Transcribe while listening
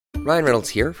Ryan Reynolds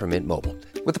here from Mint Mobile.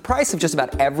 With the price of just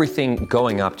about everything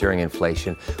going up during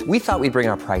inflation, we thought we'd bring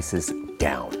our prices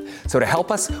down. So to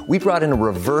help us, we brought in a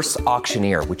reverse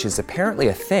auctioneer, which is apparently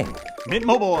a thing. Mint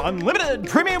Mobile Unlimited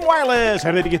Premium Wireless.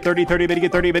 How to get 30, 30, bit to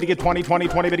get 30, bit to get 20, 20,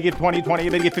 20, bit to get 20, 20,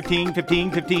 bit to get 15,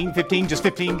 15, 15, 15, just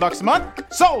 $15 a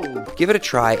month? Sold! Give it a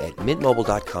try at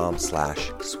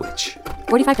mintmobile.com/switch.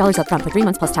 $45 up front for 3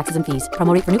 months plus taxes and fees.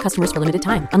 Promo rate for new customers for limited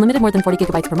time. Unlimited more than 40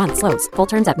 gigabytes per month. Slows full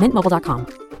terms at mintmobile.com.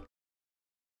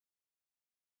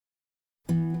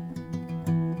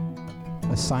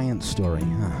 A science story,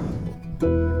 huh?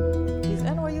 These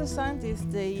NYU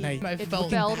scientists, I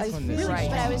felt on this. right.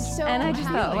 But I was so and I just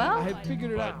thought, well, I had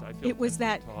figured it out. it was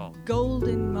that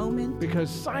golden moment. Because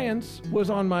science was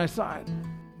on my side.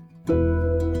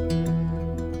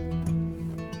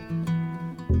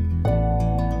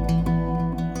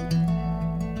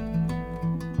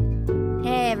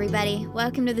 Hey everybody,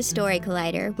 welcome to the Story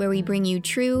Collider, where we bring you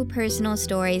true personal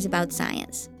stories about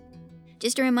science.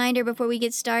 Just a reminder before we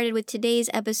get started with today's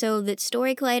episode that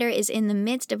Story Collider is in the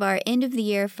midst of our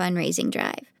end-of-the-year fundraising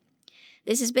drive.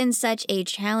 This has been such a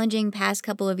challenging past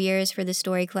couple of years for the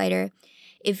Story Collider.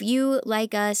 If you,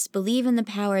 like us, believe in the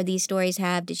power these stories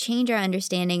have to change our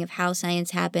understanding of how science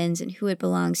happens and who it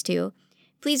belongs to,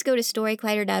 please go to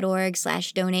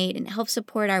storycollider.org/donate and help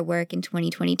support our work in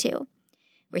 2022.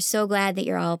 We're so glad that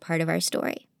you're all part of our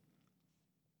story.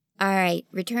 All right,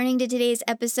 returning to today's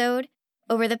episode.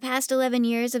 Over the past 11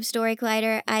 years of Story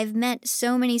Collider, I've met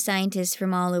so many scientists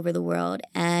from all over the world,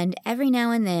 and every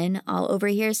now and then I'll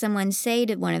overhear someone say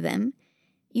to one of them,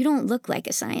 "You don't look like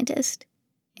a scientist."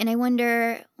 And I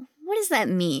wonder, what does that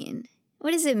mean?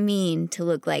 What does it mean to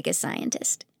look like a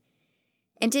scientist?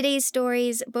 In today's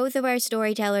stories, both of our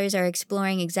storytellers are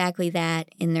exploring exactly that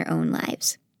in their own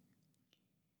lives.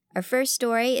 Our first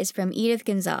story is from Edith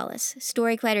Gonzalez,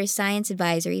 Story Collider's Science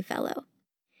Advisory Fellow.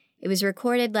 It was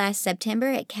recorded last September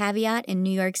at Caveat in New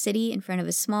York City in front of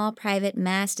a small, private,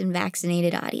 masked and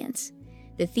vaccinated audience.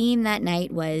 The theme that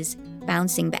night was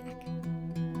bouncing back.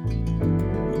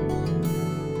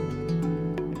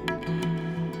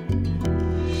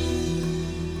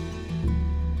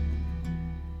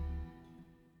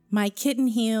 My kitten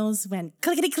heels went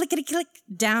clickety-clickety-click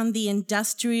down the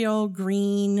industrial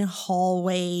green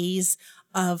hallways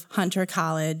of Hunter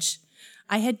College.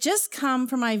 I had just come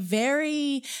from my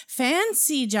very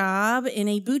fancy job in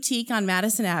a boutique on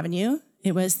Madison Avenue.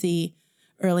 It was the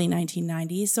early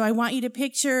 1990s. So I want you to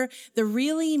picture the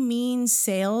really mean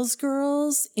sales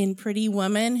girls in Pretty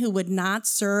Woman who would not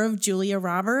serve Julia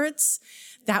Roberts.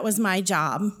 That was my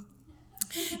job.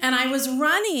 And I was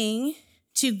running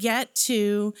to get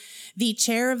to the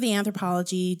chair of the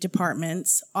anthropology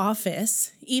department's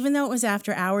office. Even though it was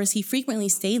after hours, he frequently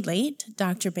stayed late,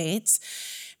 Dr. Bates,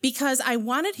 because I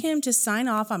wanted him to sign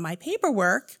off on my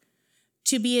paperwork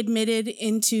to be admitted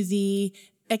into the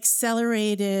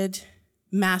accelerated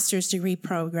master's degree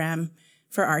program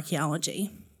for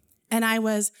archaeology. And I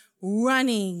was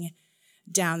running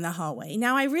down the hallway.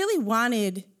 Now, I really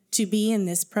wanted to be in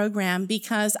this program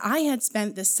because I had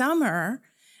spent the summer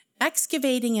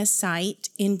excavating a site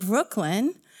in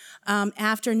Brooklyn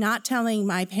after not telling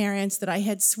my parents that I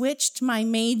had switched my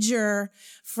major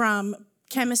from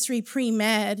chemistry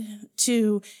pre-med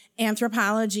to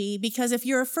anthropology, because if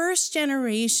you're a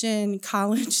first-generation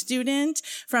college student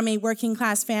from a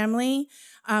working-class family,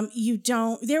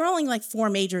 there are only like 4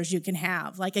 majors you can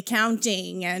have, like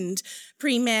accounting and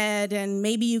pre-med, and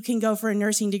maybe you can go for a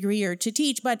nursing degree or to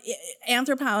teach, but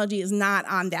anthropology is not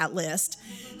on that list.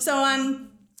 So I'm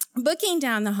booking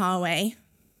down the hallway,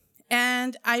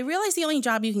 and I realized the only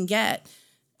job you can get,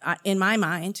 in my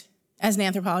mind, as an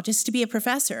anthropologist, is to be a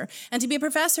professor. And to be a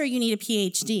professor, you need a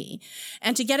PhD.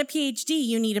 And to get a PhD,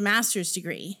 you need a master's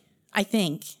degree, I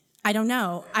think. I don't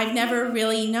know. I've never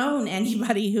really known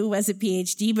anybody who was a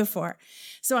PhD before.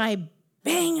 So I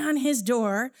bang on his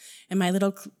door, and my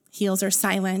little heels are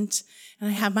silent, and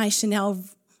I have my Chanel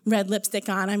red lipstick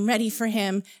on. I'm ready for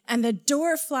him. And the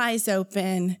door flies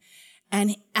open,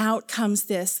 and out comes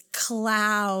this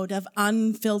cloud of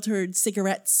unfiltered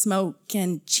cigarette smoke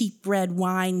and cheap red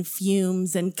wine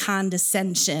fumes and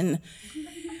condescension.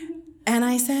 And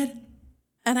I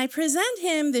present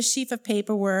him this sheaf of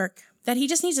paperwork that he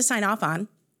just needs to sign off on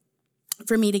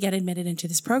for me to get admitted into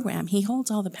this program. He holds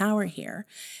all the power here.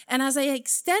 And as I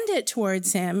extend it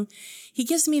towards him, he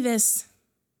gives me this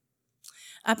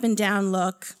up and down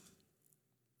look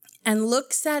and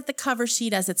looks at the cover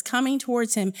sheet as it's coming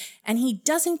towards him, and he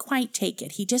doesn't quite take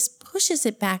it. He just pushes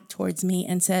it back towards me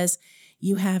and says,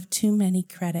 "You have too many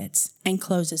credits," and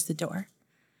closes the door.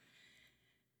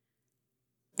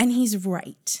 And he's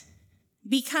right.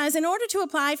 Because in order to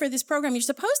apply for this program, you're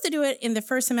supposed to do it in the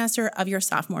first semester of your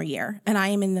sophomore year. And I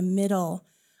am in the middle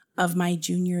of my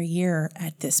junior year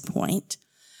at this point.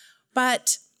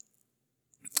 But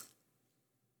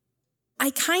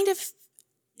I kind of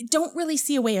don't really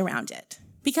see a way around it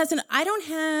because I don't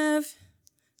have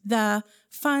the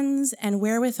funds and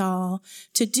wherewithal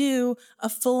to do a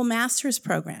full master's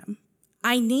program.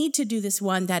 I need to do this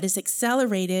one that is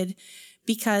accelerated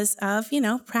because of,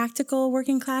 practical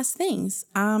working class things.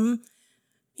 I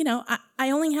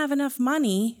only have enough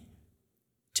money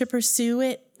to pursue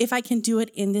it if I can do it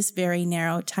in this very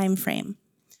narrow time frame.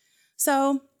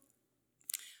 So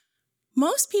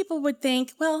most people would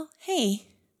think, well, hey,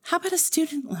 how about a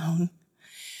student loan?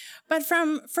 But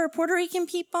for Puerto Rican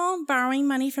people, borrowing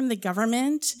money from the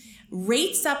government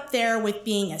rates up there with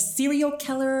being a serial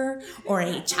killer or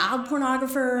a child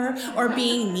pornographer or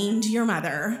being mean to your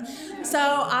mother. So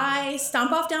I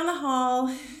stomp off down the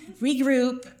hall,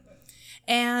 regroup,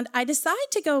 and I decide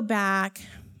to go back.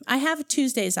 I have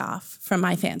Tuesdays off from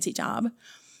my fancy job.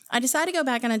 I decide to go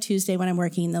back on a Tuesday when I'm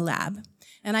working in the lab.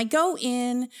 And I go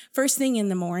in first thing in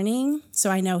the morning, so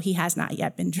I know he has not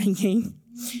yet been drinking,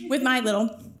 with my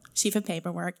little sheaf of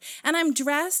paperwork. And I'm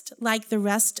dressed like the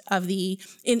rest of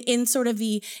in sort of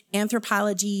the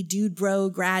anthropology dude bro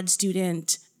grad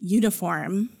student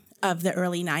uniform of the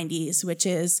early 90s, which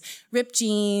is ripped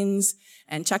jeans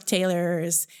and Chuck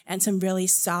Taylors and some really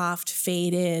soft,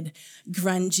 faded,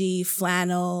 grungy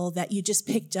flannel that you just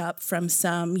picked up from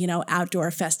some,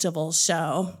 outdoor festival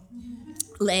show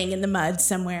laying in the mud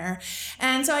somewhere.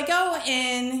 And so I go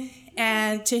in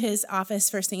and to his office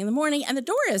first thing in the morning, and the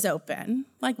door is open.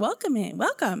 Like, welcome in,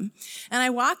 welcome. And I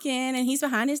walk in, and he's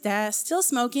behind his desk, still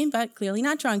smoking, but clearly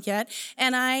not drunk yet.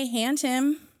 And I hand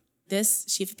him this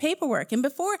sheaf of paperwork. And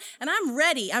I'm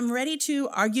ready to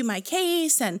argue my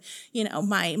case and,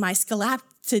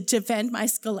 to defend my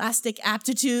scholastic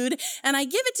aptitude. And I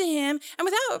give it to him, and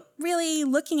without really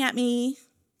looking at me,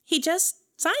 he just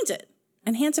signs it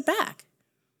and hands it back.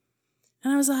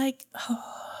 And I was like, oh,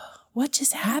 what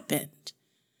just happened?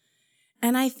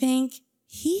 And I think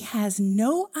he has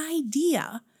no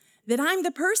idea that I'm the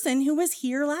person who was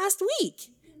here last week.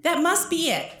 That must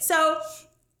be it. So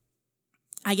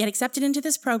I get accepted into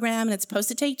this program, and it's supposed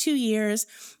to take 2 years.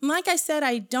 And like I said,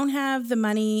 I don't have the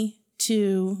money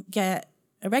to get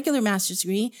a regular master's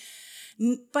degree,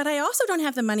 but I also don't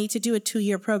have the money to do a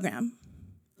 2-year program.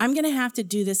 I'm going to have to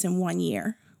do this in 1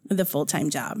 year with a full-time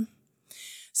job.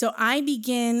 So I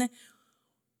begin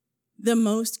the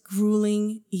most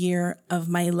grueling year of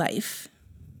my life,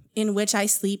 in which I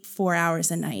sleep 4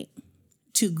 hours a night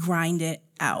to grind it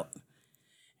out.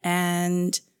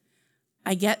 And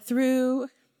I get through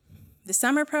the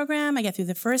summer program, I get through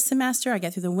the first semester, I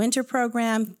get through the winter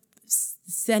program,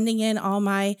 sending in all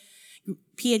my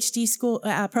PhD school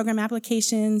program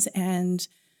applications and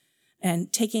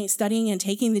studying and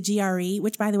taking the GRE,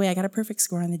 which, by the way, I got a perfect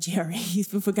score on the GRE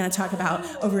if we're going to talk about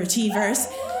overachievers.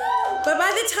 But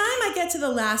by the time I get to the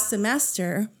last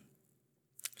semester,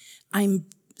 I'm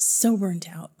so burnt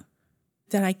out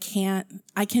that I can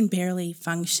barely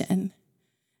function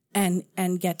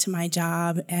and get to my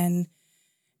job. And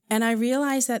I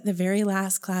realize that the very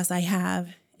last class I have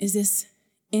is this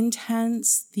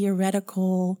intense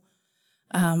theoretical,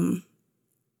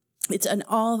 it's an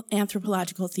all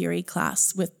anthropological theory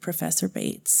class with Professor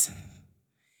Bates.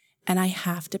 And I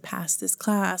have to pass this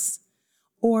class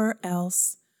or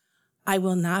else I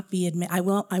will not be I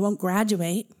won't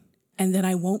graduate, and then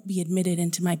I won't be admitted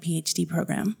into my PhD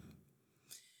program.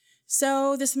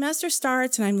 So the semester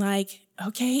starts, and I'm like,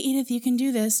 okay, Edith, you can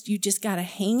do this. You just got to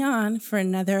hang on for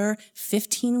another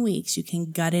 15 weeks. You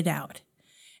can gut it out.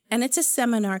 And it's a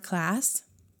seminar class.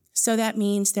 So that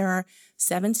means there are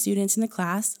 7 students in the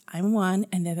class. I'm one,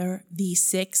 and there are the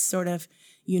 6 sort of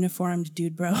uniformed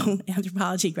dude bro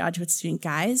anthropology graduate student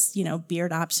guys,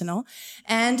 beard optional.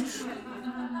 And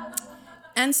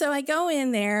so I go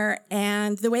in there,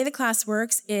 and the way the class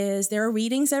works is there are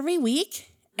readings every week,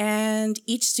 and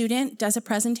each student does a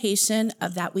presentation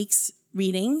of that week's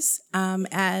readings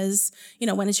as,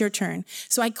 when is your turn.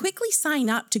 So I quickly sign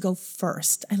up to go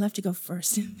first. I love to go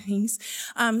first in things,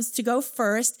 to go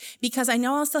first because I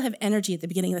know I'll still have energy at the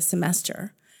beginning of the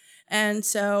semester. And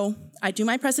so I do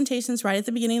my presentations right at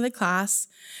the beginning of the class.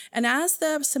 And as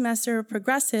the semester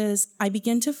progresses, I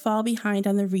begin to fall behind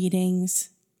on the readings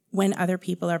when other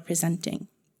people are presenting.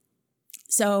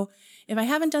 So if I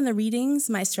haven't done the readings,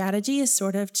 my strategy is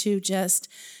sort of to just,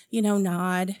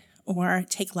 nod or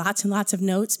take lots and lots of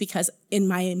notes because in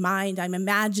my mind, I'm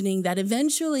imagining that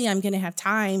eventually I'm going to have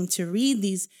time to read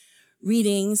these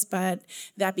readings, but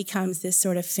that becomes this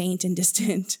sort of faint and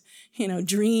distant,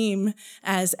 dream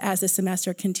as the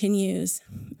semester continues.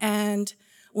 And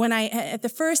when at the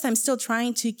first, I'm still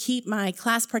trying to keep my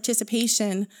class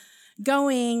participation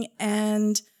going,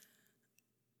 and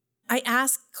I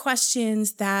ask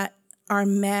questions that are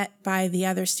met by the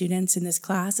other students in this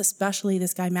class, especially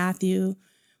this guy, Matthew,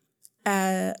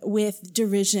 with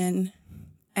derision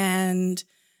and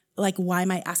like, why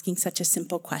am I asking such a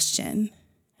simple question?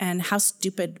 And how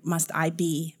stupid must I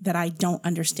be that I don't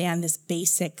understand this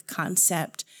basic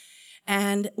concept?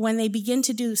 And when they begin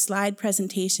to do slide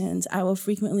presentations, I will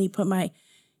frequently put my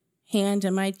hand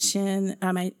on my chin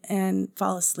and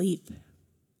fall asleep.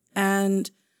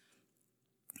 And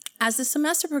as the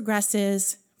semester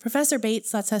progresses, Professor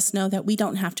Bates lets us know that we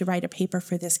don't have to write a paper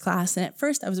for this class. And at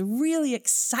first I was really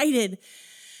excited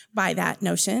by that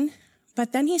notion.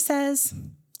 But then he says,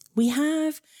 we're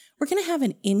going to have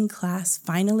an in-class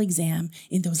final exam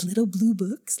in those little blue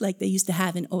books like they used to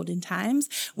have in olden times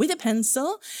with a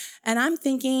pencil. And I'm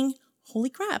thinking, holy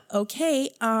crap, okay,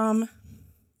 I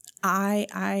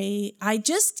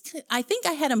think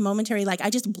I had a momentary, I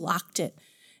just blocked it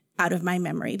out of my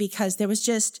memory because there was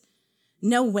just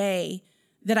no way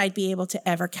that I'd be able to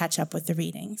ever catch up with the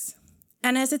readings.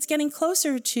 And as it's getting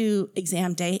closer to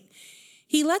exam date,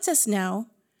 he lets us know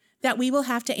that we will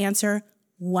have to answer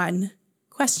one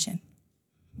question.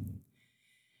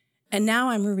 And now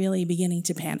I'm really beginning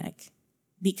to panic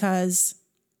because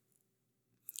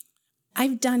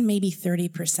I've done maybe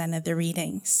 30% of the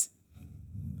readings.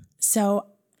 So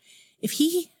if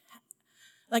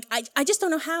I just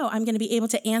don't know how I'm going to be able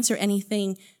to answer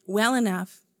anything well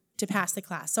enough to pass the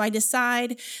class. So I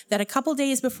decide that a couple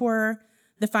days before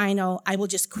the final, I will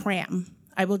just cram.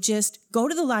 I will just go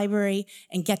to the library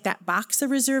and get that box of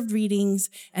reserved readings,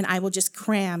 and I will just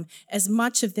cram as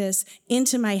much of this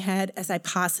into my head as I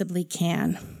possibly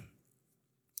can.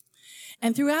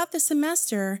 And throughout the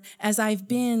semester, as I've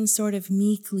been sort of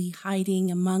meekly hiding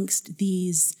amongst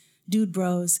these dude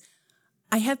bros,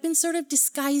 I have been sort of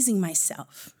disguising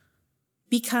myself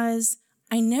because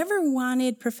I never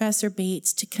wanted Professor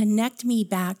Bates to connect me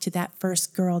back to that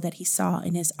first girl that he saw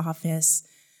in his office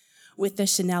with the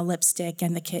Chanel lipstick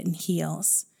and the kitten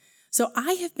heels. So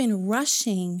I have been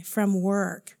rushing from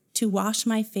work to wash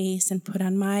my face and put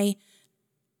on my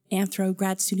anthro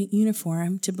grad student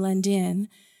uniform to blend in.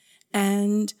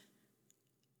 And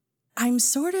I'm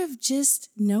sort of just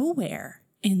nowhere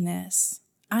in this.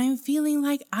 I'm feeling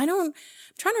like I'm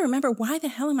trying to remember why the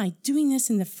hell am I doing this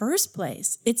in the first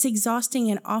place? It's exhausting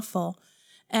and awful.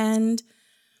 And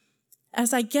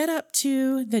as I get up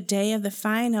to the day of the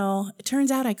final, it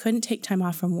turns out I couldn't take time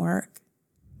off from work.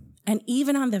 And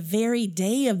even on the very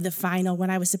day of the final, when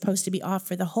I was supposed to be off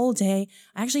for the whole day,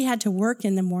 I actually had to work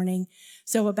in the morning.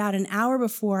 So about an hour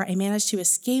before, I managed to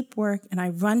escape work and I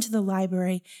run to the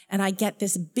library and I get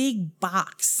this big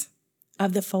box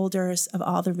of the folders of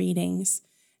all the readings.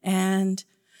 And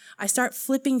I start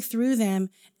flipping through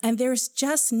them, and there's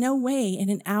just no way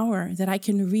in an hour that I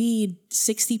can read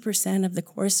 60% of the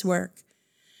coursework.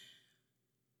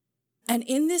 And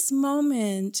in this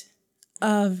moment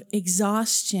of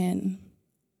exhaustion,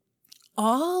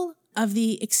 all of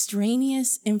the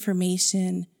extraneous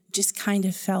information just kind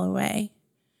of fell away.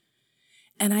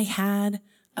 And I had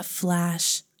a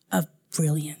flash of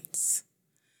brilliance.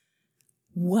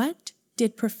 What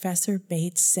did Professor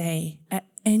Bates say at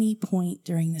any point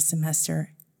during the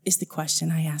semester is the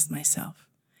question I asked myself.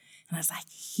 And I was like,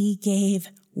 he gave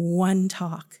one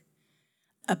talk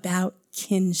about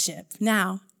kinship.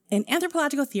 Now, in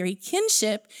anthropological theory,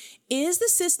 kinship is the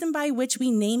system by which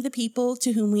we name the people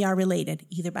to whom we are related,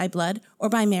 either by blood or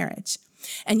by marriage.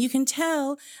 And you can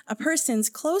tell a person's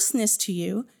closeness to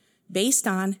you based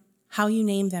on how you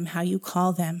name them, how you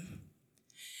call them.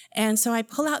 And so I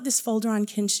pull out this folder on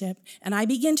kinship, and I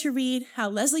begin to read how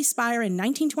Leslie Spire in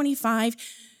 1925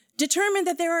 determined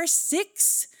that there are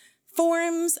 6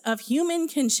 forms of human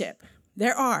kinship.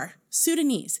 There are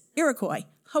Sudanese, Iroquois,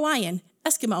 Hawaiian,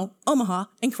 Eskimo, Omaha,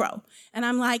 and Crow. And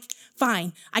I'm like,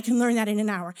 fine, I can learn that in an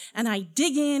hour. And I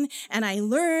dig in and I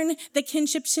learn the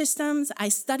kinship systems. I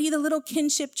study the little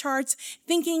kinship charts,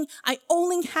 thinking I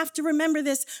only have to remember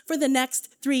this for the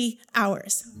next 3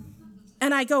 hours.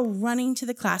 And I go running to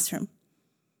the classroom,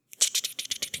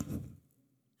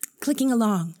 clicking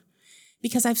along,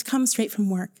 because I've come straight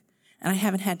from work and I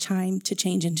haven't had time to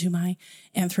change into my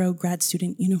anthro grad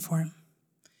student uniform.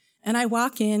 And I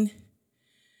walk in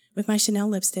with my Chanel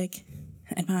lipstick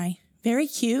and my very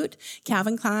cute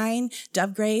Calvin Klein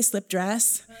dove gray slip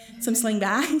dress, some sling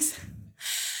bags.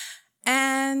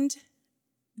 And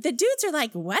the dudes are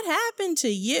like, what happened to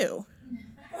you?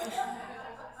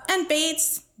 And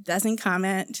Bates doesn't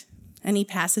comment, and he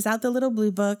passes out the little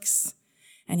blue books,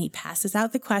 and he passes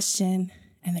out the question,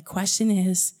 and the question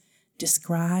is,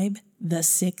 describe the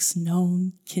 6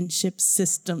 known kinship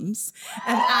systems.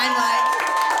 And I'm like,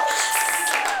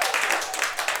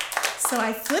 yes! So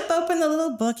I flip open the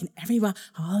little book, and everyone,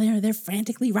 they're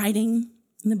frantically writing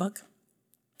in the book.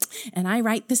 And I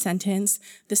write the sentence,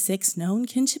 the 6 known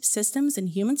kinship systems in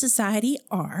human society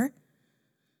are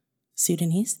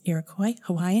Sudanese, Iroquois,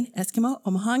 Hawaiian, Eskimo,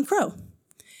 Omaha, and Crow.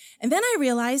 And then I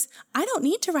realize I don't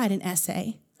need to write an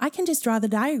essay. I can just draw the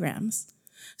diagrams.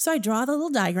 So I draw the little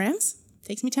diagrams. It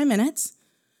takes me 10 minutes.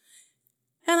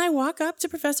 And I walk up to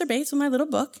Professor Bates with my little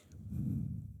book.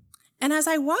 And as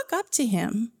I walk up to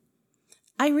him,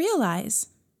 I realize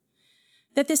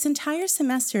that this entire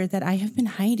semester that I have been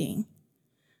hiding,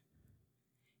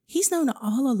 he's known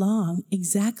all along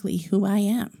exactly who I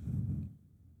am.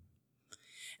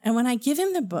 And when I give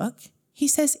him the book, he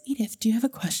says, Edith, do you have a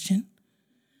question?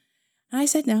 And I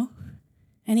said, no.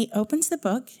 And he opens the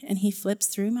book and he flips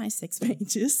through my 6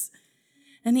 pages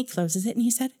and he closes it and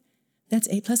he said, that's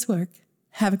A+ work.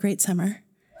 Have a great summer.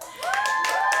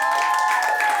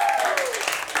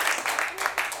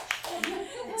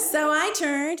 So I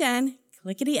turned and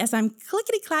as I'm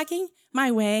clickety-clacking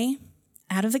my way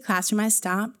out of the classroom, I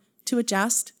stop to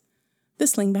adjust the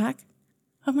slingback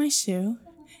of my shoe.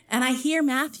 And I hear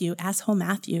Matthew, asshole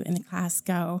Matthew, in the class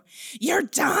go, you're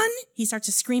done? He starts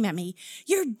to scream at me,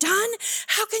 you're done?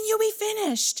 How can you be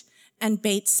finished? And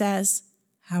Bates says,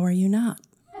 how are you not?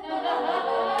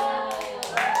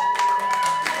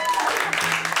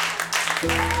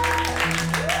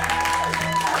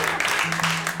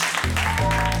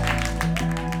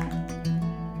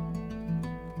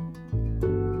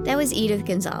 That was Edith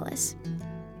Gonzalez.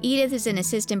 Edith is an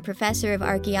assistant professor of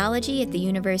archaeology at the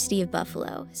University of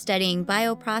Buffalo, studying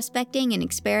bioprospecting and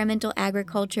experimental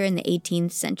agriculture in the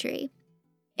 18th century.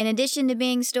 In addition to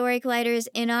being Story Collider's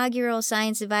inaugural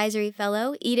Science Advisory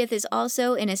Fellow, Edith is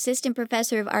also an assistant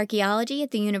professor of archaeology at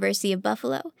the University of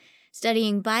Buffalo,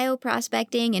 studying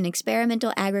bioprospecting and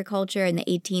experimental agriculture in the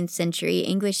 18th century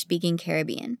English-speaking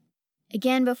Caribbean.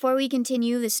 Again, before we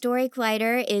continue, the Story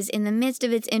Collider is in the midst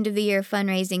of its end-of-the-year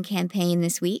fundraising campaign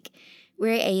this week.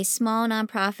 We're a small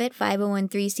nonprofit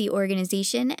 501(c)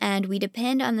 organization, and we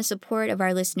depend on the support of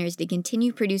our listeners to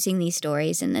continue producing these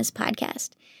stories in this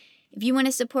podcast. If you want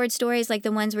to support stories like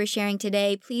the ones we're sharing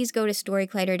today, please go to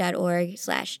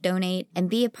storycollider.org/donate and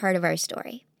be a part of our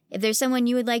story. If there's someone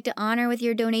you would like to honor with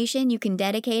your donation, you can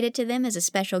dedicate it to them as a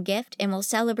special gift, and we'll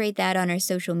celebrate that on our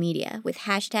social media with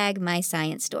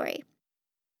 #MyScienceStory.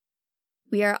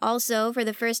 We are also, for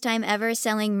the first time ever,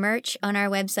 selling merch on our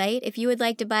website. If you would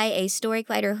like to buy a Story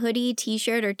Collider hoodie,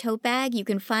 t-shirt, or tote bag, you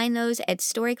can find those at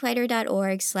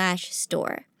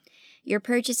storycollider.org/store. Your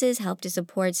purchases help to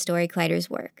support Story Collider's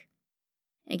work.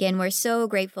 Again, we're so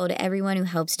grateful to everyone who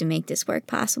helps to make this work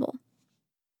possible.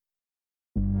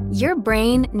 Your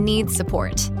brain needs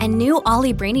support, and new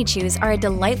Ollie Brainy Chews are a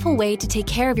delightful way to take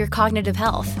care of your cognitive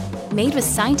health. Made with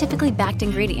scientifically backed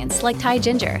ingredients like Thai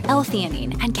ginger,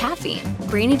 L-theanine, and caffeine,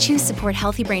 Brainy Chews support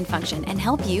healthy brain function and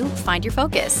help you find your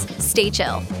focus, stay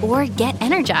chill, or get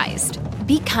energized.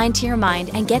 Be kind to your mind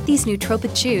and get these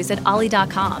nootropic chews at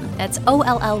ollie.com. That's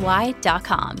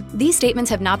OLLY.com. These statements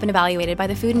have not been evaluated by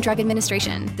the Food and Drug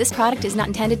Administration. This product is not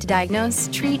intended to diagnose,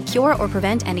 treat, cure, or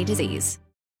prevent any disease.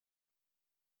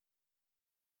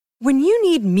 When you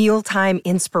need mealtime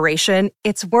inspiration,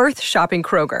 it's worth shopping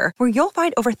Kroger, where you'll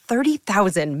find over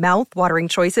 30,000 mouth-watering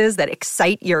choices that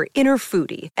excite your inner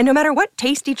foodie. And no matter what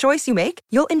tasty choice you make,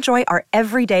 you'll enjoy our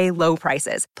everyday low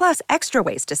prices, plus extra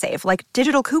ways to save, like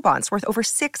digital coupons worth over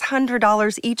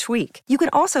 $600 each week. You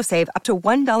can also save up to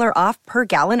 $1 off per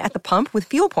gallon at the pump with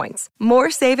fuel points.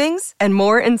 More savings and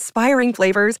more inspiring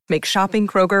flavors make shopping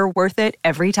Kroger worth it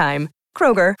every time.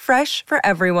 Kroger, fresh for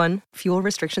everyone. Fuel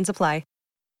restrictions apply.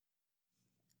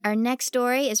 Our next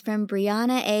story is from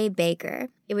Brianna A. Baker.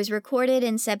 It was recorded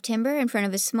in September in front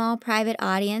of a small private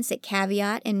audience at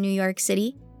Caveat in New York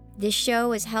City. This show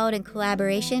was held in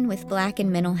collaboration with Black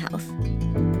and Mental Health.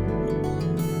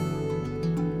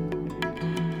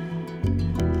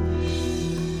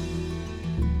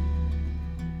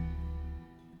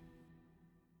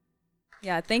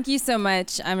 Yeah, thank you so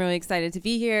much. I'm really excited to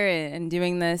be here and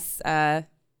doing this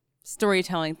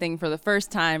storytelling thing for the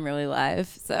first time really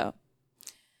live.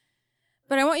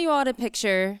 But I want you all to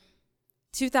picture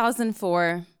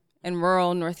 2004 in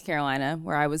rural North Carolina,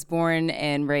 where I was born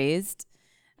and raised.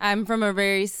 I'm from a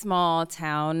very small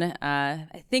town.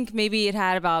 I think maybe it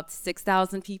had about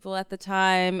 6,000 people at the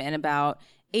time, and about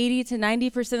 80 to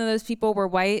 90% of those people were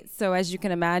white. So as you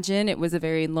can imagine, it was a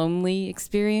very lonely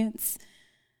experience.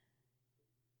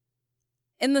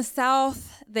 In the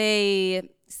South,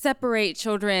 they separate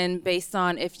children based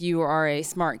on if you are a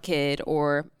smart kid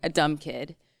or a dumb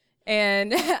kid.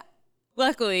 And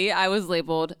luckily, I was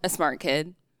labeled a smart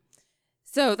kid.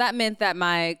 So that meant that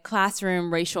my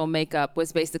classroom racial makeup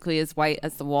was basically as white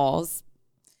as the walls.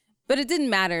 But it didn't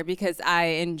matter because I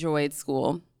enjoyed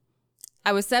school.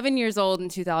 I was 7 years old in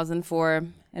 2004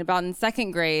 and about in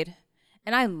second grade,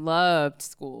 and I loved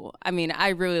school. I mean, I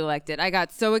really liked it. I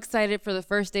got so excited for the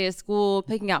first day of school,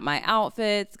 picking out my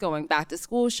outfits, going back to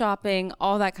school shopping,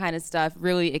 all that kind of stuff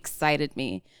really excited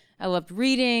me. I loved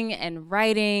reading and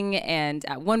writing, and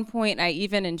at one point I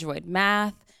even enjoyed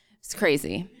math. It's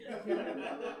crazy.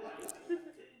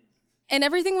 And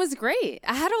everything was great.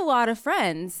 I had a lot of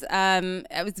friends.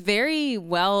 I was very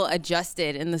well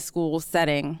adjusted in the school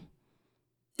setting.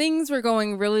 Things were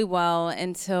going really well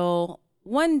until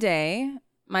one day,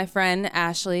 my friend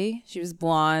Ashley, she was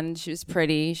blonde, she was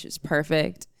pretty, she was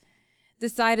perfect,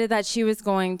 decided that she was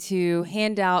going to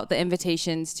hand out the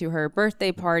invitations to her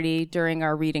birthday party during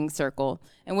our reading circle.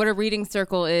 And what a reading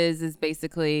circle is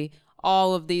basically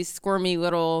all of these squirmy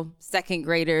little second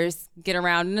graders get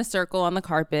around in a circle on the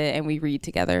carpet and we read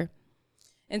together.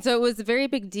 And so it was a very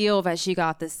big deal that she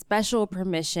got this special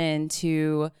permission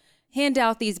to hand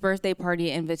out these birthday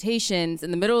party invitations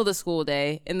in the middle of the school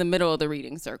day, in the middle of the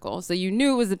reading circle. So you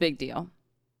knew it was a big deal.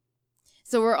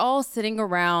 So we're all sitting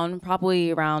around,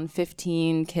 probably around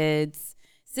 15 kids,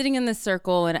 sitting in this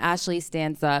circle, and Ashley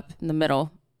stands up in the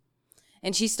middle.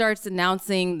 And she starts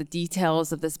announcing the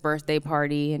details of this birthday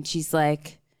party. And she's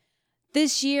like,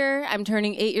 this year I'm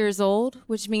turning 8 years old,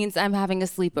 which means I'm having a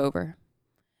sleepover.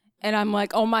 And I'm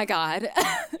like, oh my God.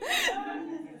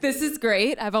 This is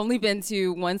great. I've only been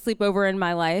to one sleepover in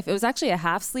my life. It was actually a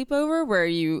half sleepover where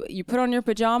you put on your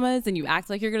pajamas and you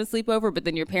act like you're going to sleep over, but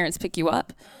then your parents pick you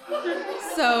up.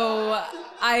 So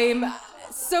I'm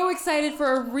so excited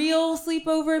for a real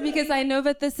sleepover because I know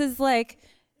that this is like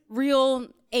real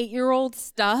 8-year-old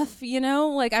stuff, you know?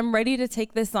 Like I'm ready to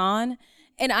take this on.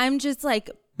 And I'm just like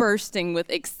bursting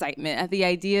with excitement at the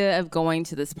idea of going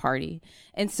to this party.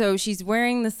 And so she's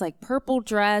wearing this like purple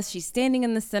dress. She's standing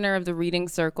in the center of the reading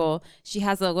circle. She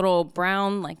has a little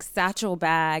brown like satchel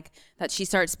bag that she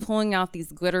starts pulling out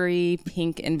these glittery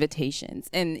pink invitations.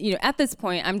 And, you know, at this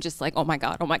point, I'm just like, oh my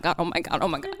God, oh my God, oh my God, oh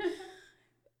my God.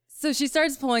 So she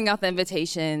starts pulling out the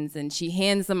invitations and she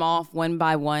hands them off one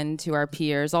by one to our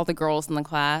peers. All the girls in the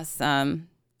class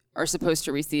are supposed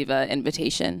to receive an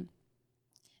invitation.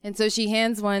 And so she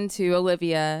hands one to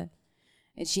Olivia,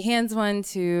 and she hands one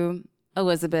to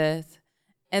Elizabeth,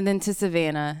 and then to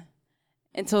Savannah,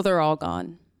 until they're all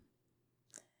gone.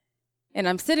 And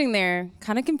I'm sitting there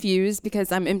kind of confused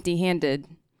because I'm empty-handed.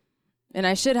 And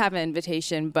I should have an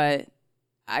invitation, but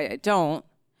I don't.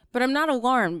 But I'm not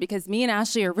alarmed because me and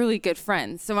Ashley are really good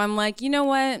friends. So I'm like, you know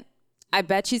what? I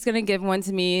bet she's going to give one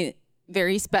to me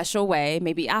very special way,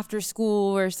 maybe after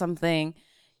school or something.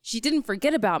 She didn't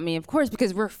forget about me, of course,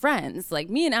 because we're friends.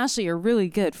 Like, me and Ashley are really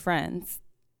good friends.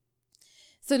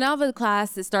 So now the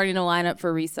class is starting to line up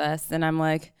for recess, and I'm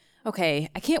like, okay,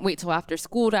 I can't wait till after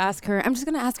school to ask her. I'm just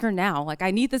going to ask her now. Like,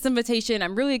 I need this invitation.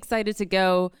 I'm really excited to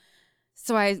go.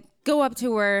 So I go up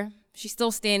to her. She's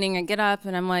still standing. I get up,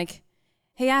 and I'm like,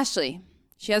 hey, Ashley.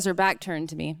 She has her back turned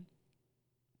to me.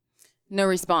 No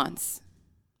response.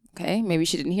 Okay, maybe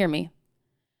she didn't hear me.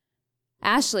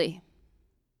 Ashley.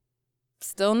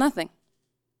 Still nothing.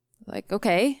 Like,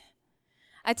 okay.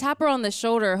 I tap her on the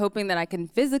shoulder, hoping that I can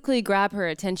physically grab her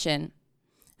attention. And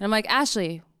I'm like,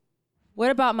 Ashley,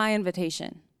 what about my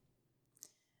invitation?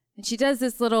 And she does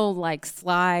this little, like,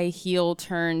 sly heel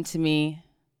turn to me.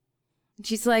 And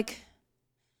she's like,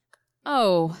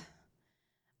 oh,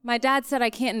 my dad said I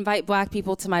can't invite black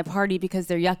people to my party because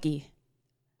they're yucky.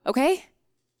 Okay?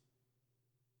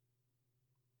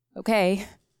 Okay.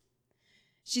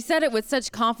 She said it with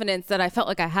such confidence that I felt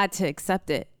like I had to accept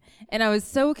it. And I was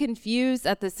so confused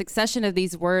at the succession of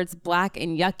these words, black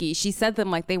and yucky. She said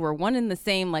them like they were one and the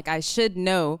same, like I should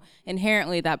know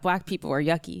inherently that black people are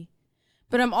yucky.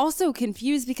 But I'm also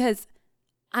confused because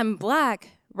I'm black,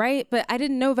 right? But I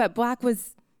didn't know that black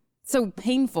was so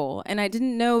painful. And I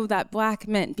didn't know that black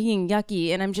meant being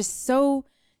yucky. And I'm just so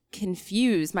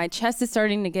confused. My chest is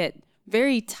starting to get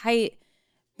very tight.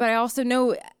 But I also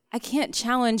know I can't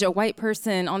challenge a white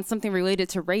person on something related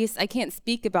to race. I can't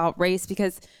speak about race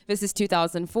because this is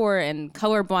 2004 and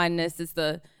colorblindness is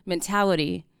the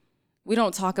mentality. We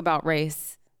don't talk about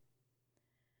race.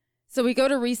 So we go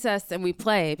to recess and we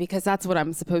play because that's what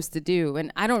I'm supposed to do.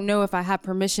 And I don't know if I have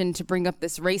permission to bring up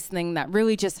this race thing that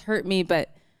really just hurt me,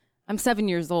 but I'm 7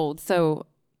 years old, so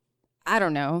I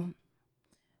don't know.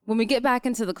 When we get back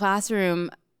into the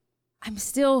classroom, I'm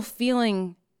still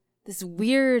feeling this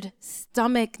weird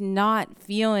stomach knot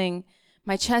feeling.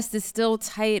 My chest is still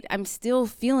tight. I'm still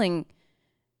feeling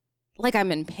like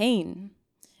I'm in pain.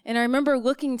 And I remember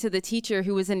looking to the teacher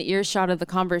who was in earshot of the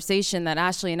conversation that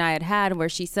Ashley and I had where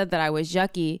she said that I was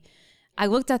yucky. I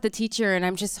looked at the teacher and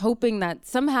I'm just hoping that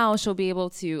somehow she'll be able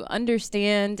to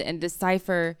understand and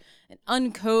decipher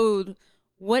and uncode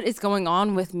what is going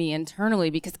on with me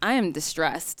internally, because I am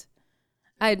distressed.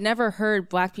 I had never heard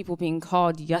Black people being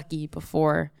called yucky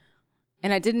before,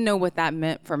 and I didn't know what that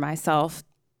meant for myself.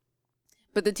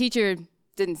 But the teacher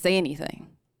didn't say anything.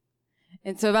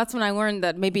 And so that's when I learned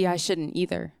that maybe I shouldn't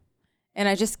either. And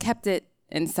I just kept it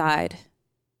inside.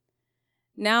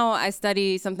 Now I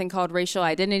study something called racial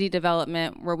identity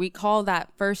development, where we call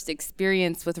that first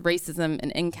experience with racism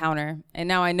an encounter. And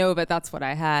now I know that that's what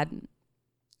I had.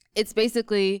 It's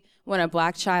basically when a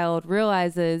Black child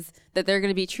realizes that they're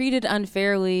going to be treated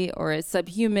unfairly or as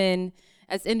subhuman,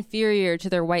 as inferior to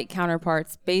their white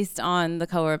counterparts based on the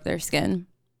color of their skin.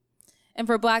 And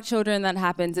for Black children, that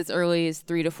happens as early as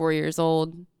 3 to 4 years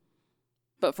old.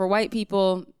 But for white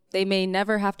people, they may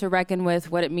never have to reckon with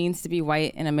what it means to be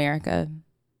white in America.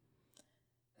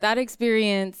 That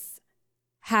experience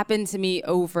happened to me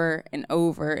over and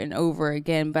over and over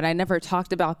again, but I never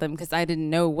talked about them because I didn't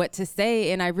know what to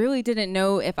say. And I really didn't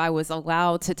know if I was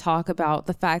allowed to talk about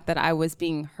the fact that I was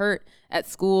being hurt at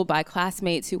school by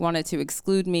classmates who wanted to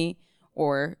exclude me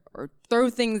or throw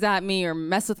things at me or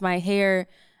mess with my hair.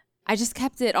 I just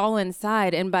kept it all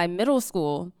inside. And by middle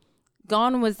school,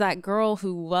 gone was that girl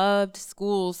who loved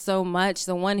school so much,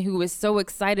 the one who was so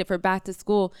excited for back to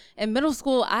school. In middle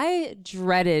school, I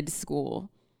dreaded school.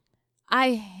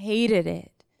 I hated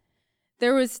it.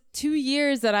 There was 2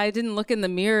 years that I didn't look in the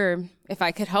mirror if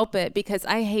I could help it because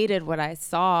I hated what I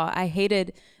saw. I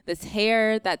hated this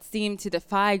hair that seemed to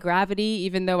defy gravity,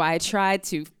 even though I tried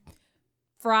to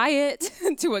fry it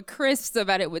to a crisp so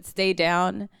that it would stay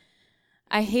down.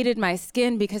 I hated my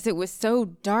skin because it was so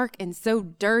dark and so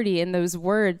dirty, and those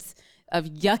words of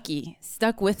yucky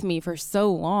stuck with me for so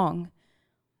long.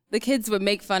 The kids would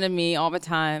make fun of me all the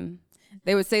time.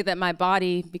 They would say that my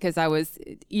body, because I was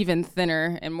even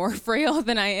thinner and more frail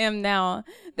than I am now,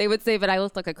 they would say that I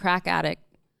looked like a crack addict.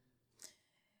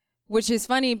 Which is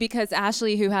funny because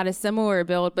Ashley, who had a similar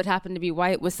build but happened to be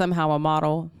white, was somehow a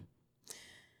model.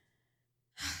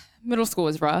 Middle school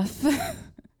was rough,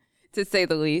 to say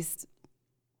the least.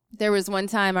 There was one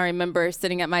time I remember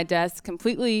sitting at my desk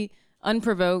completely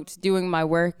unprovoked doing my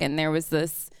work, and there was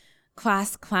this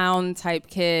class clown type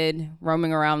kid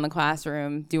roaming around the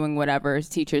classroom doing whatever. His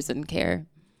teachers didn't care.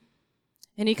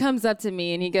 And he comes up to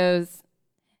me and he goes,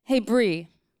 "Hey, Bree,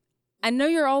 I know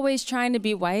you're always trying to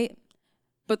be white,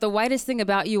 but the whitest thing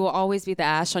about you will always be the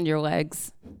ash on your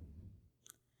legs."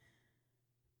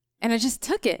 And I just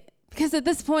took it because at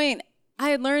this point I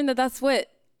had learned that that's what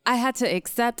I had to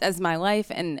accept as my life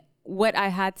and what I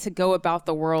had to go about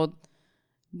the world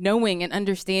knowing and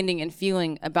understanding and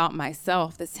feeling about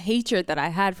myself, this hatred that I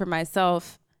had for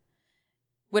myself.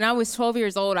 When I was 12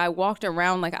 years old, I walked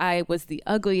around like I was the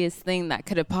ugliest thing that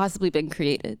could have possibly been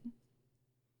created.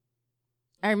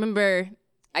 I remember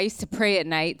I used to pray at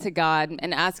night to God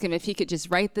and ask him if he could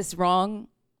just right this wrong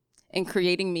in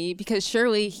creating me, because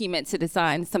surely he meant to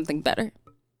design something better.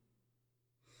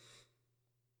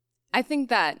 I think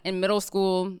that in middle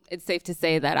school, it's safe to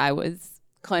say that I was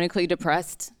clinically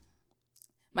depressed.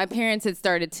 My parents had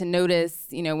started to notice,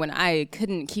 when I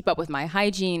couldn't keep up with my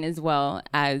hygiene as well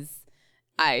as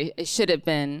I should have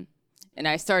been, and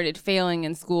I started failing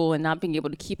in school and not being able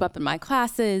to keep up in my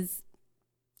classes.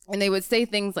 And they would say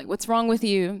things like, "What's wrong with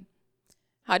you?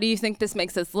 How do you think this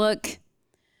makes us look?"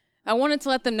 I wanted to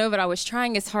let them know that I was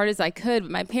trying as hard as I could,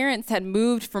 but my parents had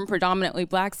moved from predominantly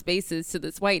Black spaces to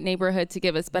this white neighborhood to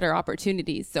give us better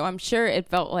opportunities. So I'm sure it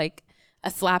felt like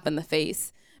a slap in the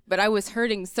face. But I was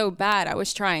hurting so bad. I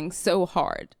was trying so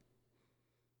hard.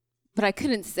 But I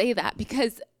couldn't say that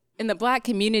because in the Black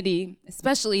community,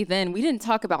 especially then, we didn't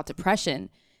talk about depression.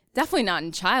 Definitely not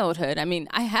in childhood. I mean,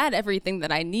 I had everything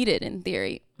that I needed in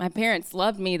theory. My parents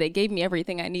loved me. They gave me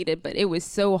everything I needed, but it was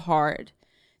so hard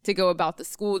to go about the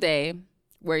school day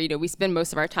where, we spend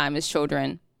most of our time as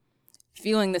children,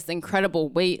 feeling this incredible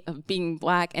weight of being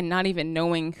Black and not even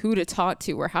knowing who to talk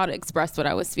to or how to express what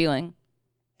I was feeling.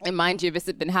 And mind you, this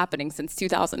had been happening since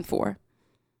 2004.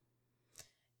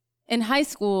 In high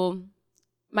school,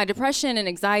 my depression and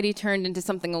anxiety turned into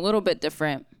something a little bit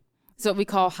different. It's what we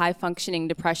call high-functioning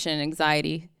depression and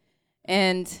anxiety.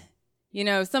 And,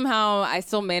 somehow I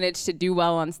still managed to do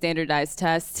well on standardized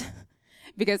tests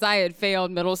because I had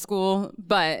failed middle school,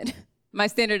 but my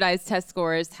standardized test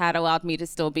scores had allowed me to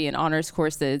still be in honors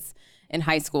courses in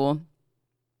high school.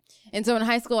 And so in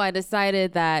high school, I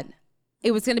decided that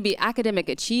it was going to be academic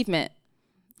achievement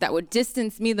that would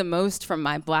distance me the most from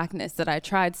my Blackness that I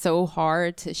tried so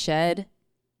hard to shed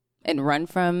and run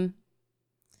from.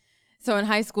 So in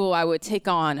high school, I would take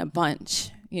on a bunch,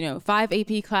 5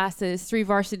 AP classes, 3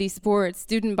 varsity sports,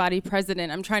 student body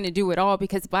president. I'm trying to do it all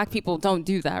because Black people don't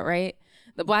do that, right?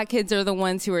 The Black kids are the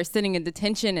ones who are sitting in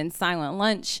detention and silent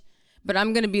lunch, but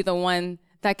I'm going to be the one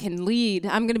that can lead.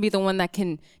 I'm going to be the one that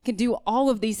can do all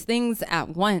of these things at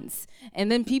once.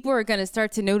 And then people are going to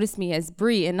start to notice me as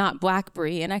Bree and not Black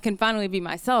Bree, and I can finally be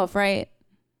myself, right?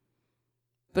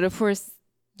 But of course,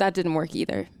 that didn't work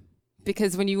either.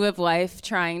 Because when you live life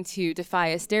trying to defy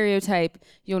a stereotype,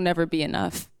 you'll never be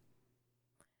enough.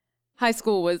 High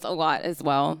school was a lot as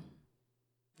well.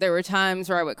 There were times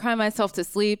where I would cry myself to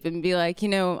sleep and be like,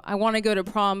 I want to go to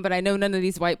prom, but I know none of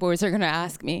these white boys are going to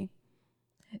ask me.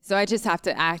 So I just have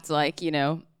to act like,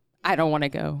 I don't want to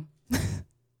go.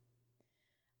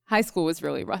 High school was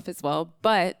really rough as well,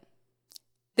 but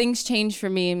things changed for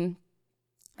me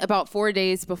about 4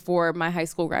 days before my high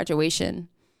school graduation.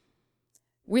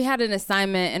 We had an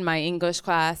assignment in my English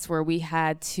class where we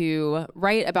had to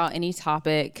write about any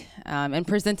topic and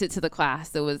present it to the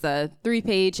class. It was a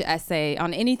 3-page essay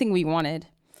on anything we wanted,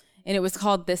 and it was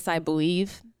called This I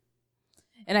Believe.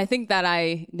 And I think that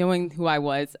knowing who I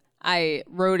was, I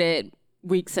wrote it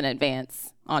weeks in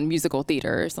advance on musical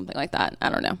theater or something like that. I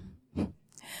don't know.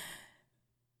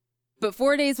 But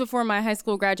 4 days before my high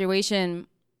school graduation,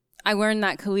 I learned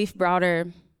that Kalief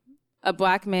Browder, a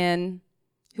Black man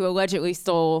who allegedly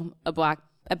stole a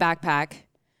backpack,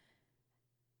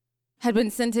 had been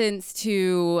sentenced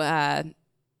to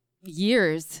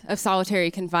years of solitary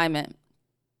confinement.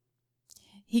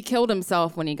 He killed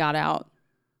himself when he got out.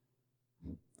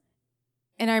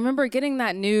 And I remember getting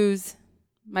that news.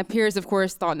 My peers, of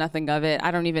course, thought nothing of it.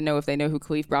 I don't even know if they know who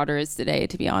Kalief Browder is today,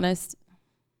 to be honest.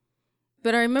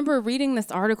 But I remember reading this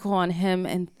article on him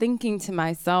and thinking to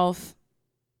myself,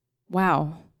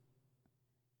 wow,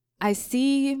 I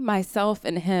see myself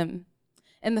in him.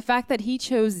 And the fact that he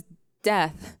chose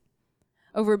death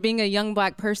over being a young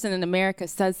Black person in America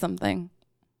says something.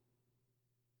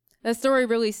 That story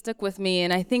really stuck with me,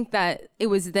 and I think that it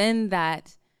was then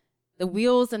that the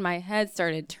wheels in my head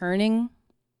started turning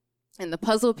and the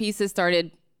puzzle pieces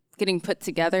started getting put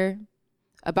together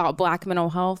about Black mental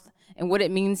health and what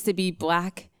it means to be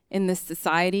Black in this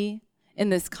society, in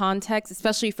this context,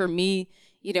 especially for me.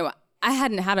 I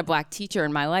hadn't had a Black teacher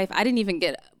in my life. I didn't even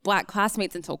get Black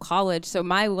classmates until college. So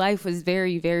my life was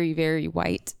very, very, very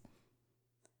white.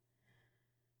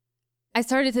 I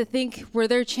started to think, were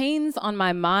there chains on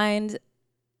my mind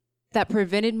that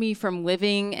prevented me from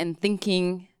living and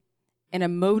thinking and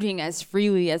emoting as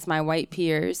freely as my white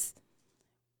peers?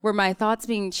 Were my thoughts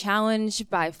being challenged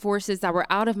by forces that were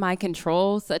out of my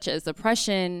control, such as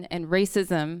oppression and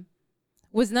racism?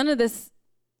 Was none of this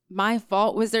my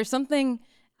fault? Was there something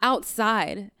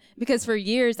outside? Because for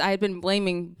years I had been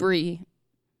blaming Bree.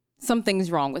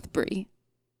 Something's wrong with Bree.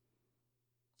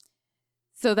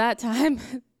 So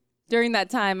during that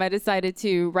time, I decided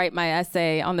to write my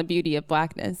essay on the beauty of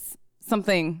Blackness,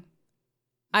 something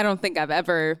I don't think I've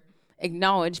ever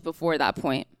acknowledged before that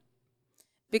point.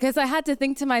 Because I had to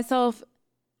think to myself,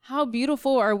 how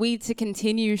beautiful are we to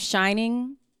continue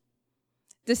shining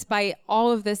despite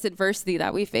all of this adversity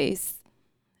that we face?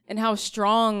 And how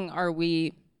strong are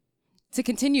we to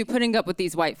continue putting up with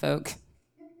these white folk?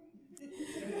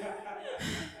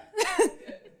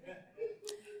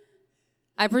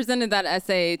 I presented that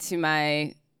essay to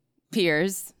my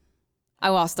peers. I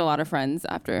lost a lot of friends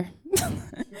after.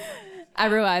 I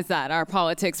realized that our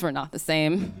politics were not the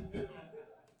same.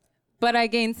 But I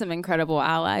gained some incredible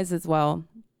allies as well.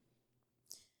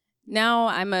 Now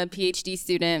I'm a PhD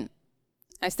student.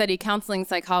 I study counseling,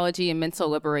 psychology, and mental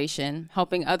liberation,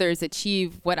 helping others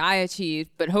achieve what I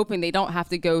achieved, but hoping they don't have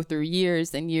to go through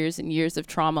years and years and years of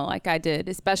trauma like I did,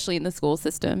 especially in the school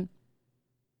system.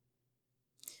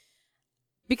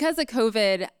 Because of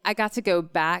COVID, I got to go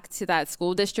back to that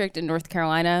school district in North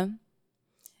Carolina.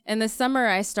 And this summer,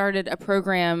 I started a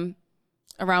program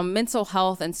around mental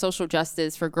health and social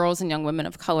justice for girls and young women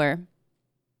of color.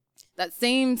 That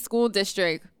same school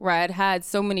district where I had had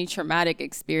so many traumatic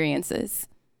experiences.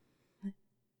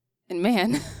 And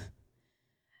man,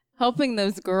 helping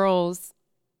those girls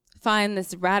find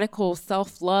this radical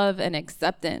self-love and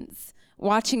acceptance,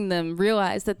 watching them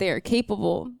realize that they are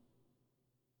capable.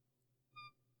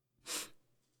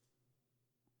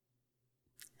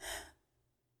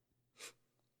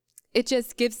 It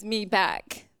just gives me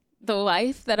back the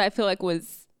life that I feel like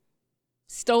was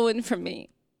stolen from me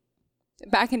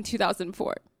back in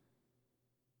 2004.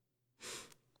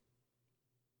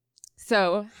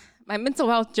 So my mental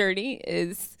health journey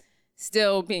is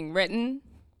still being written,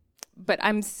 but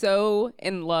I'm so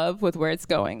in love with where it's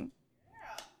going.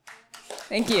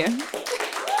 Thank you.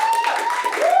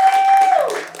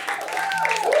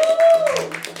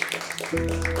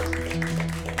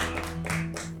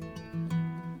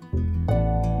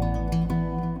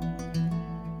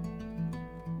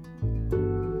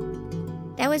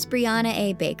 That was Brianna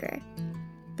A. Baker.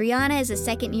 Brianna is a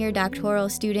second-year doctoral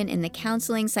student in the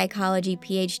Counseling Psychology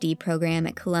PhD program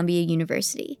at Columbia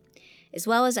University, as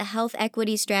well as a health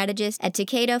equity strategist at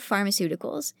Takeda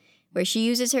Pharmaceuticals, where she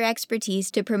uses her expertise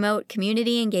to promote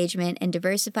community engagement and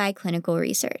diversify clinical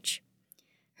research.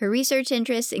 Her research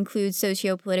interests include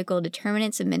sociopolitical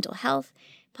determinants of mental health,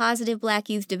 positive Black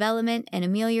youth development, and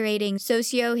ameliorating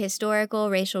socio-historical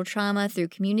racial trauma through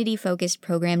community-focused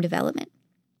program development.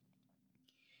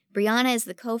 Brianna is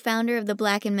the co-founder of the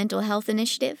Black and Mental Health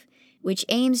Initiative, which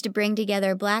aims to bring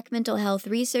together Black mental health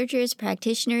researchers,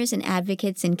 practitioners, and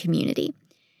advocates in community.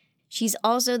 She's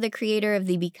also the creator of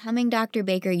the Becoming Dr.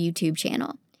 Baker YouTube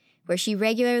channel, where she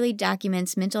regularly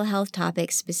documents mental health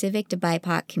topics specific to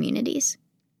BIPOC communities.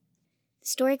 The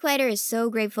Story Collider is so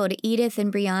grateful to Edith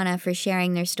and Brianna for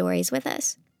sharing their stories with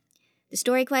us. The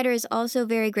Story Collider is also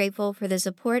very grateful for the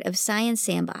support of Science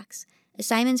Sandbox, a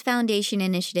Simons Foundation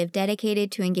initiative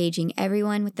dedicated to engaging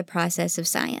everyone with the process of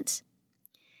science.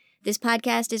 This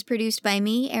podcast is produced by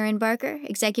me, Erin Barker,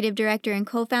 Executive Director and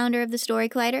co-founder of The Story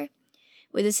Collider,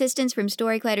 with assistance from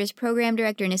Story Collider's Program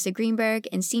Director Nissa Greenberg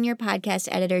and Senior Podcast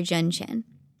Editor Jun Chen.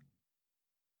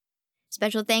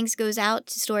 Special thanks goes out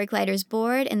to Story Collider's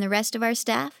board and the rest of our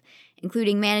staff,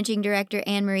 including Managing Director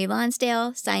Anne-Marie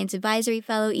Lonsdale, Science Advisory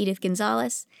Fellow Edith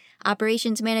Gonzalez,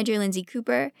 Operations Manager Lindsay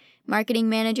Cooper, Marketing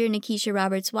Manager Nikisha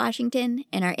Roberts-Washington,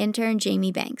 and our intern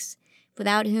Jamie Banks,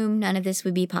 without whom none of this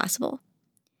would be possible.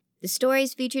 The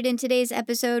stories featured in today's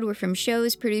episode were from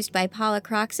shows produced by Paula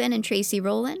Croxon and Tracy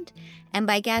Rowland, and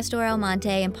by Gastor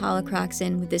Almonte and Paula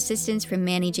Croxon with assistance from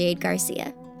Manny Jade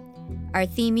Garcia. Our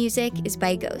theme music is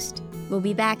by Ghost. We'll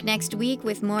be back next week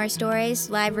with more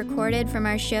stories live recorded from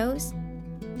our shows.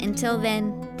 Until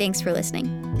then, thanks for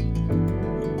listening.